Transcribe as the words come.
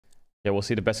Yeah, we'll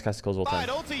see the best classicals all time.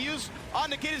 Ulti used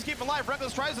on Nikita's keeping alive.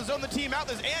 Reckless tries to zone the team out.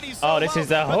 There's Annie. Oh, this is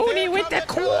the Huni with the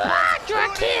quadra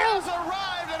kill.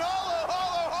 Arrived and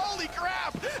holy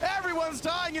crap! Everyone's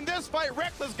dying in this fight.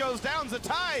 Reckless goes down.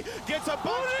 Zatai gets a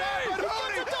bunch back, but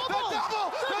Huni, the double, the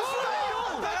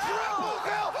triple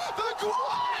kill, the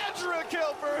quadra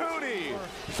kill for Huni.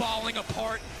 Falling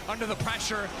apart under the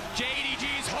pressure.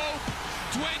 JDG's hope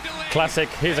dwindling. Classic.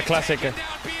 Here's a classic.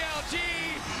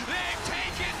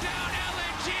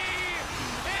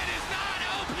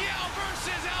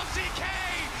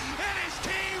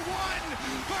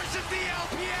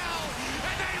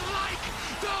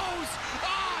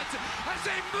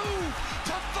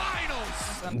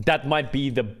 That might be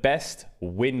the best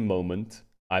win moment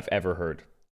I've ever heard.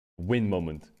 Win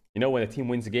moment. You know, when a team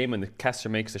wins a game and the caster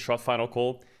makes the shot final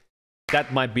call?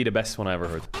 That might be the best one I ever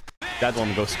heard. That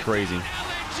one goes crazy.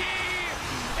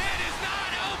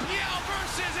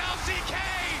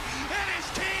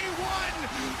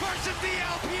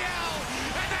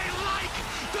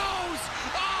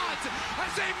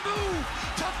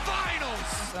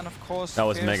 And of course, that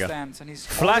was mega.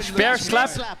 Flash bear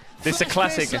slap. This is a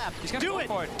classic. Do it.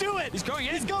 He's going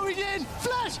in.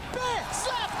 Flash bear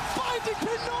slap. Finding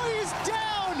Pinoy is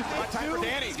down. Time for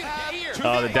Danny.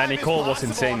 Oh, the Danny call was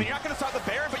insane. You're not going to start the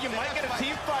Baron, but you might get a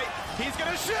team fight. He's going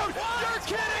to shoot. You're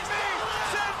kidding me.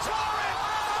 Centaurus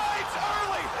fights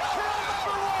early. Kill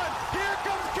number 1. Here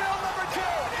comes kill number 2.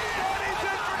 Danny's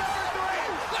in for number 3.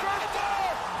 For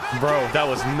 4. Bro, that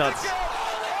was nuts.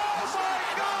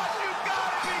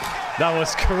 That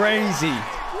was crazy.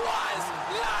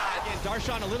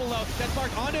 Darshan a little low.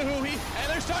 Denmark onto Hui, and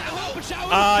they're starting to open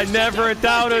shower. I never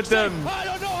doubted them. I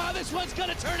don't know how this one's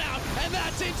gonna turn out, and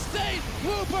that's insane.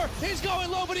 Whooper, he's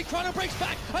going low, but he chrono breaks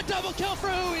back. A double kill for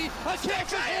Hui. A kill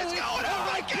for Hui.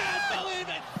 I can't believe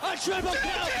it. A triple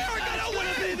kill. That's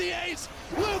gonna be the ace.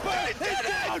 Whooper is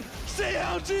down.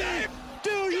 CLG.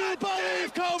 Do you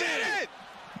believe Kobe?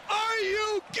 Are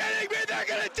you kidding me? They're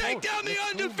going to take down the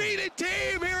undefeated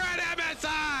team here at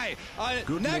MSI.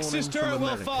 Nexus turret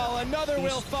will fall. Another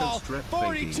will fall.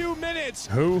 42 minutes.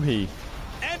 Hui.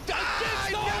 And I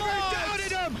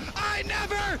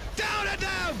never doubted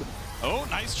them. Oh,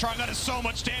 nice try. That is so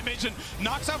much damage and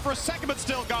knocks out for a second, but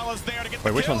still Gala's there to get the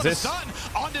kill. Which one's this?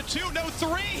 Onto 2, no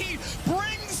 3. He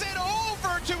brings it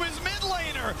over to his mid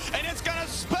laner, and it's going to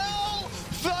spell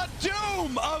the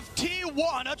doom of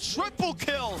T1. A triple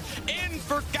kill in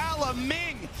for Gala.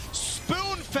 Ming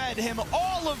spoon-fed him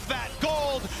all of that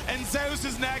gold, and Zeus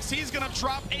is next. He's gonna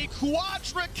drop a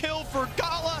quadra kill for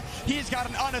Gala. He's got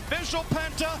an unofficial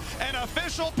penta, an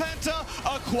official penta,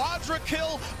 a quadra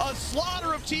kill, a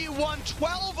slaughter of T1,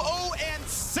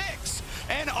 12-0-6.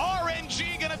 And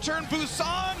RNG gonna turn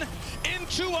Busan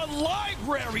into a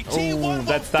library. T1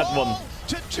 that's that one.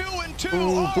 To 2-2.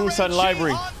 Ooh, Busan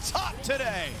library. On top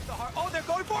today. Oh, they're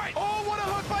going for it. Oh, what a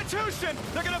hook by Tushin.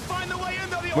 They're gonna find the way in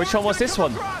though. Which one was this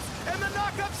one? Across, and the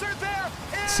knockups are there.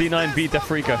 C9 beat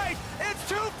Afrika. It's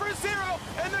 2-0,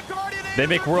 and the Guardian. They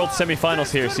make world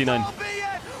semifinals here, C9.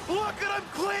 Look at them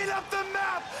clean up the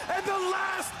map, and the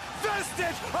last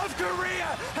vestige of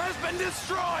Korea has been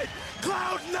destroyed.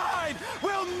 Cloud9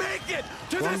 will make it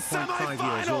to the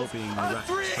semifinals. A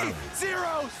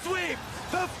 3-0 sweep.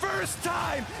 The first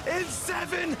time in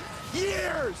 7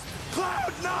 years.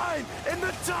 Cloud9 in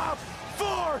the top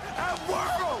 4 at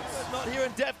Worlds. Not here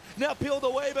in depth. Now peeled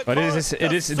away, but it is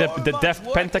the Def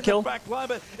pentakill.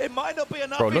 It might not be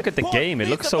enough. Bro, look at the game. It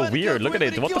looks so weird. Look at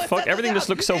it. What the fuck? Everything just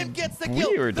looks so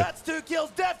weird. That's 2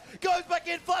 kills. Def goes back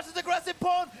in, flashes aggressive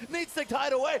pawn, needs to tie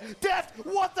it away. Def,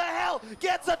 what the hell?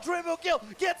 Gets a triple kill,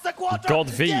 gets the quadra, God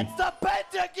V. gets the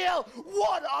pentakill.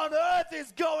 What on earth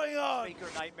is going on? Faker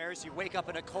nightmares. You wake up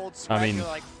in a cold sweat. You're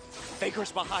like,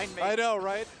 Faker's behind me. I know,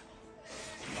 right?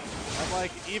 I'm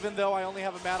like, even though I only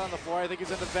have a mat on the floor, I think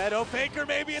he's in the bed. Oh, Faker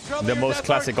maybe in trouble. The most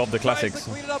classic of the classics.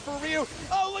 Clean it up for Ryu.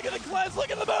 Oh, look at the cleanse,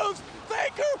 look at the moves.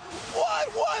 Faker, what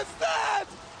was that?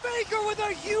 Faker with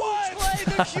a huge play.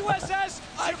 The QSS.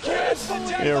 I can't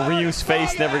believe Yeah, Ryu's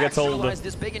face never gets old.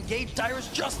 This big engage, Dyer's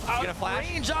just out of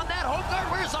range on that.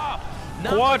 Hookguard wears off.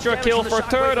 Quadra kill for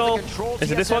Turtle. Is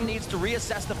it this one? Needs to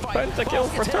reassess the fight. Pentakill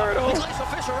for Turtle.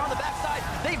 Fisher on the backside.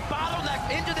 They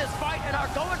bottlenecked into this fight and are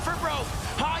going for broke.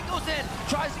 High goes in,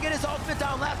 tries to get his ultimate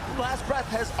down. Last breath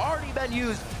has already been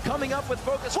used. Coming up with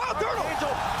focus. Wow, Turtle!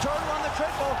 Turtle on the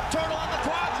triple. Turtle on the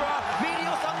quadra.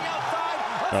 Medios on the outside.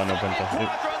 Oh, no penta.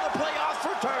 Quadra in the playoffs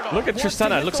for Turtle. Look at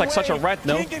Tristana. It looks like such a rat,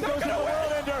 no?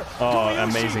 Oh,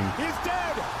 amazing. He's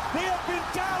dead. They have been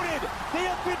doubted. They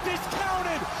have been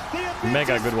discounted. They have been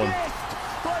Mega good one.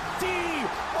 But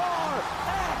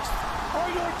DRX are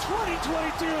your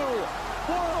 2022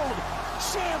 World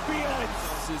champions.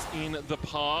 This is in the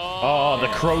park. Oh, the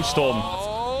Crow Storm.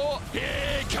 Oh,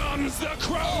 here comes the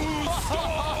Crow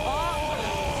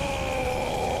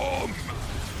Storm.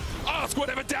 Ask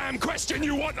whatever damn question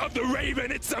you want of the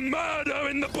Raven. It's a murder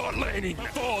in the bot lane.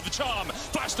 For the charm,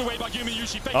 flashed away by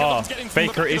Yumayushi. Faker, Oh,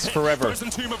 Faker is forever.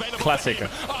 Classic.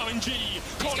 RNG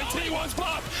calling T1's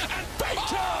bluff, and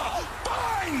Faker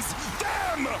finds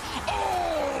them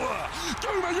all.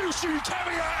 Yumayushi,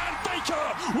 Carrier, and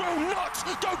Faker will not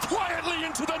go quietly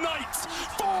into the night.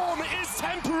 Form is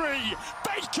temporary.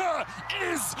 Faker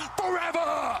is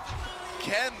forever.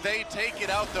 Can they take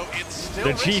it out though? It's still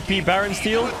The GP Baron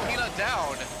steal.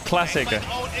 down. Classic.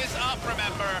 Own is up,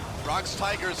 remember. Rocks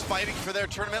Tigers fighting for their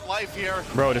tournament life here.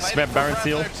 Bro, the Fighting Smep Baron for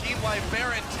steal. their team life.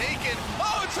 Baron taken.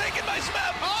 Oh, taken by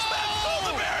Smep. Smep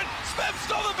stole the Baron. Smep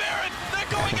stole the Baron. They're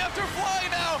going after Fly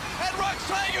now. And Rocks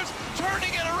Tigers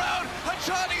turning it around.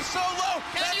 Hachani solo.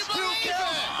 That's 2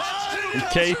 kills.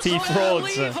 That's 2 kills. KT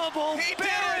frauds. He did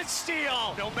it.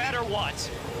 Steal. No matter what.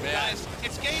 Guys,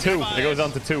 it's game 2. It goes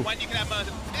on to 2. when you can have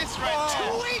this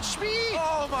right 2 HP.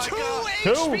 Oh my 2 God.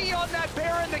 HP on that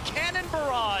Baron, the cannon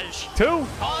barrage. 2.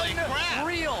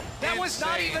 Unreal. That was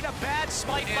not Insane. even a bad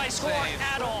spike by score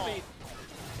at all.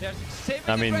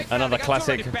 I mean, another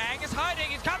classic. Bang is hiding.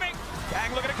 He's coming.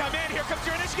 Bang looking to come in. Here comes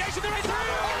your initiation. They're right through.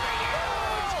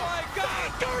 Oh my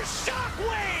God. Your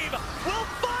shockwave will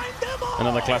find them all.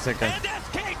 Another classic. And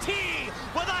SKT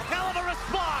with a hell of a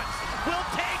response will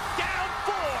take down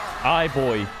 4. Aye,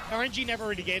 boy. RNG never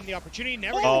really gave him the opportunity.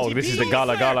 Oh, this is the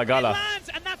Gala. It lands,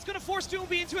 and that's going to force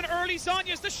Doomby into an early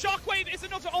Zhonya's. The shockwave is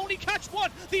enough to only catch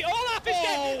one. The Olaf is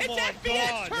dead. It's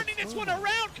FBS turning this one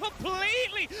around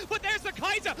completely. But there's the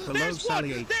Kaiser. There's 1.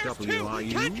 There's 2.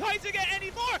 Can Kaiser get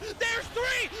any more? There's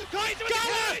 3. Kaiser with the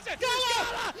Kaiser.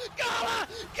 Gala.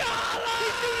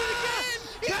 He's doing it again.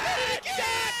 He's doing it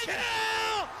again.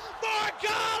 Kill for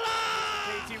Gala.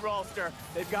 KT Rolster,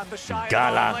 they've got the Shy in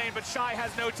Gala. the lane, but Shy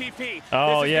has no TP.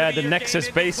 Oh, This is yeah, gonna be the your Nexus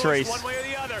game base into push race. One way or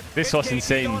the other. This It's was KT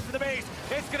insane. going for the base.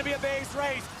 It's going to be a base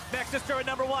race. Nexus turret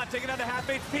number 1, taking down to half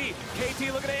HP. KT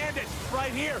looking to end it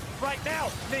right here, right now.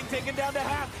 Ning taken down to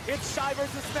half. It's Shy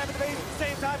versus Smep in the base at the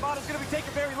same time. Mono's going to be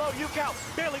taken very low. Yukow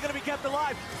barely going to be kept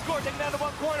alive. Score taken down to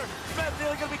 1 corner. Smep's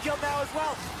nearly going to be killed now as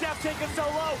well. Def taken so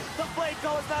low. The Flame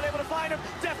Caller's not able to find him.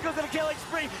 Def goes in a killing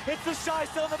spree. It's the Shy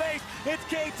still in the base. It's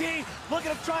KT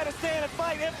looking to try to stand and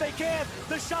fight if they can.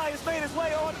 The Shy has made his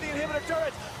way onto the inhibitor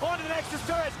turrets, onto the Nexus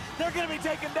turrets. They're going to be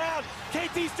taken down.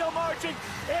 KT still marching.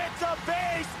 It's a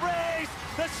base race.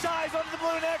 The Shy's under the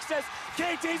blue Nexus.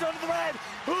 KT's under the red.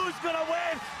 Who's going to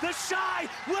win? The Shy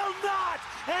will not.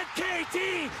 And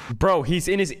KT. Bro, he's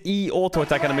in his E auto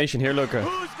attack animation here. Look.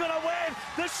 Who's going to win?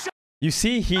 The Shy. You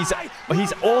see, he's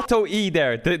auto E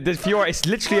there. The Fiora is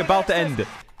literally about to end.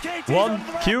 1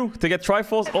 Q to get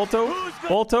Triforce.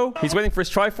 Auto. He's waiting for his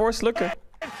Triforce. Look.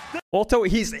 Auto.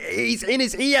 He's in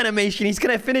his E animation. He's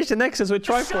gonna finish the Nexus with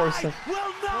Triforce.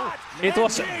 It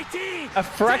was a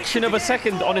fraction of a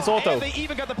second on his auto. They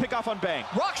even got the pick off on Bang.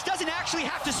 Rox doesn't actually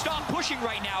have to stop pushing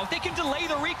right now. They can delay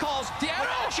the recalls. The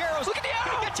arrows. Look at the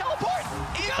arrow. Get teleport.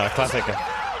 Classic.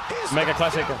 Mega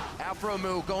classic. Afro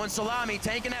move, going salami,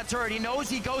 tanking that turret. He knows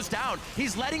he goes down.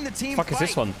 He's letting the team Fuck fight. is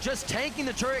this one? Just tanking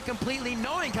the turret completely,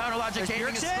 knowing counter logic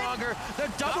gaming is stronger. The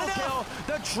double kill,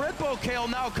 the triple kill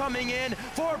now coming in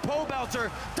for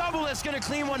Pobelter. Double is gonna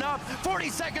clean one up. 40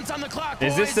 seconds on the clock,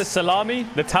 boys. Is this the salami?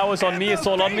 The tower's on me, it's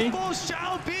all on me. Faithful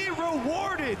shall be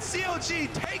rewarded. CLG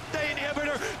take the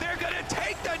inhibitor. They're gonna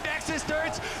take the Nexus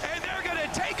turrets, and they're gonna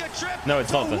take a trip. No,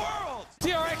 it's to not. Worlds.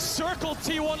 TRX circled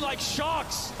T1 like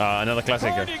sharks. Another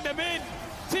classic. Burning them in.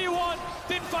 T1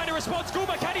 didn't find a response.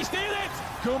 Guma, can he steal it?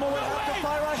 Guma will have to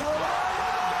fire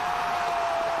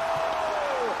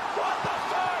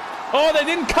Oh, they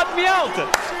didn't cut me out.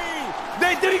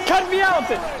 They didn't cut me out.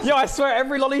 Yo, I swear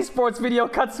every LoL Esports video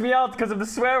cuts me out because of the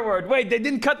swear word. Wait, they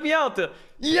didn't cut me out.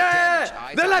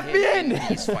 Yeah, they let me in.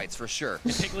 These fights for sure.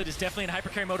 Piglet is definitely in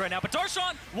hypercarry mode right now, but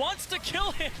Darshan wants to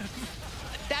kill him.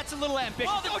 That's a little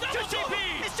ambitious. Oh, the double TP!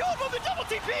 It's two of them, the double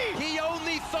TP! He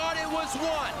only thought it was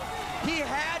one. He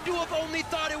had to have only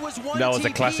thought it was one. That was a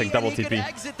TP, classic double and he could TP.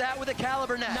 exit that with a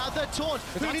caliber net. Now the taunt.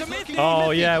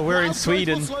 Oh yeah, we're in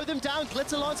Sweden. Will slow them down.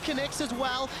 Glitterlance connects as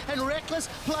well, and Reckless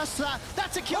plus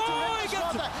that's a kill.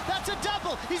 That's a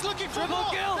double. He's looking for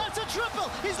more. That's a triple.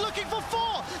 He's looking for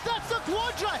 4. That's the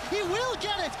quadra. He will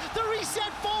get it. The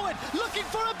reset forward, looking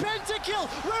for a pentakill.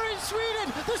 We're in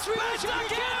Sweden. The Swedish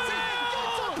gets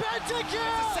a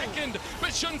pentakill. Second,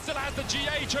 but Shun still has the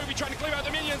GA. Chovy trying to clear out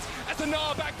the minions. As the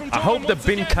Gnar back from I hope the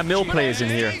Bin Camille plays in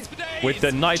here with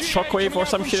the Knight Shockwave or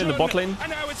some shit in the bot lane.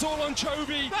 And now it's all on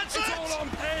Chovy. It's all on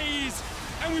Pays.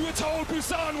 And And we were told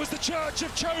Busan was the church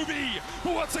of Chovy,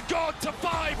 but what's a god to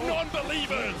 5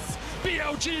 non-believers?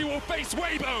 BLG will face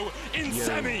Weibo in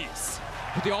semis.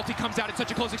 But the ulti comes out in such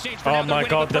a close exchange. Oh my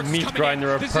god, the meat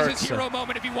grinder of Perks. This is his hero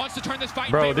moment if he wants to turn this fight.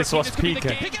 Bro, this was peak.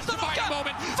 He gets the fight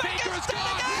moment. Faker is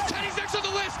gone. Teddy's next on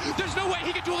the list. There's no way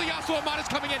he can duel Yasuo. Amada's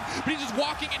coming in, but he's just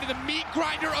walking into the meat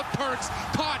grinder of Perks.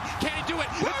 Khan, can he do it?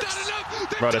 It's not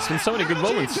enough. Bro, there's been so many good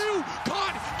moments.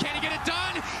 Khan, can he get it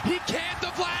done? He can't.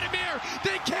 The Vladimir.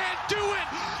 They can't do it.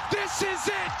 This is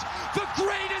it. The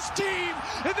greatest team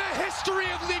in the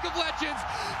history of League of Legends,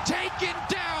 taken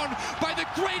down by the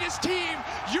greatest team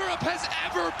Europe has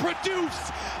ever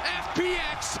produced.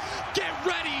 FPX, get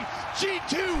ready.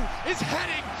 G2 is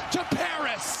heading to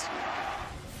Paris.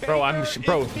 Bro,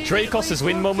 Dracos'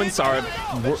 win moments are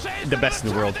the best in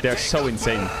the world. They're so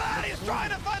insane. He's trying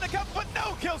to find a couple, but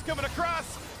no kills coming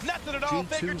across. Nothing at all.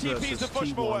 Faker TPs to push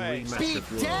him away. Be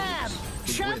damned!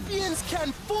 Champions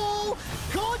can fall,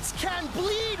 gods can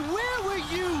bleed. Where were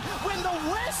you when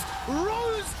the West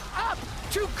rose up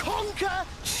to conquer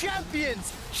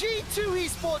champions? G2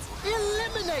 Esports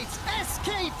eliminates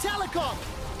SK Telecom.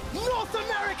 North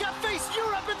America face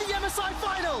Europe in the MSI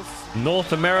finals.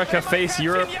 North America face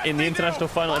Europe in the international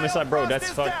final MSI, bro. That's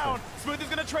fucked. Smooth is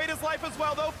gonna trade his life as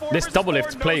well, though. This double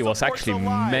lift play was actually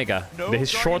mega.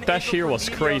 His short dash here was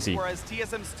crazy. Whereas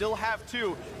TSM still have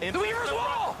 2. The Weaver's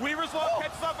Wall! Weaver's Wall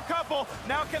catches up a couple.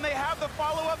 Now can they have the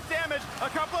follow-up damage? A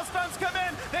couple of stuns come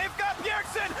in. They've got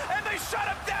Bjergsen, and they shut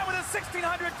him down with a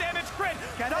 1600 damage crit.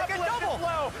 Can they get double?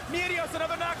 Low. Medios,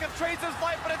 another knockup, trades his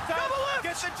life, but it does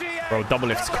get the GA. Bro, double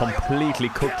lifts completely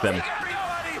cooked them.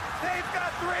 They've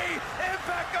got 3.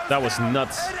 Impact goes That was down.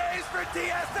 nuts. An ace for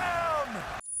TSM.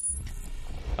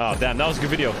 Oh, damn, that was a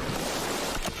good video.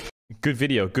 Good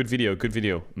video, good video, good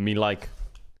video. Me like.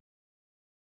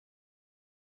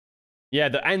 Yeah,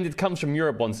 and it comes from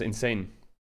Europe once. Insane.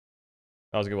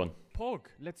 That was a good one. Pog,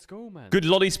 let's go, man. Good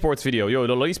LoL Esports video. Yo,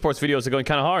 the LoL Esports videos are going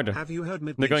kind of hard. Have you heard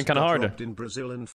They're going kind of hard. in Brazil and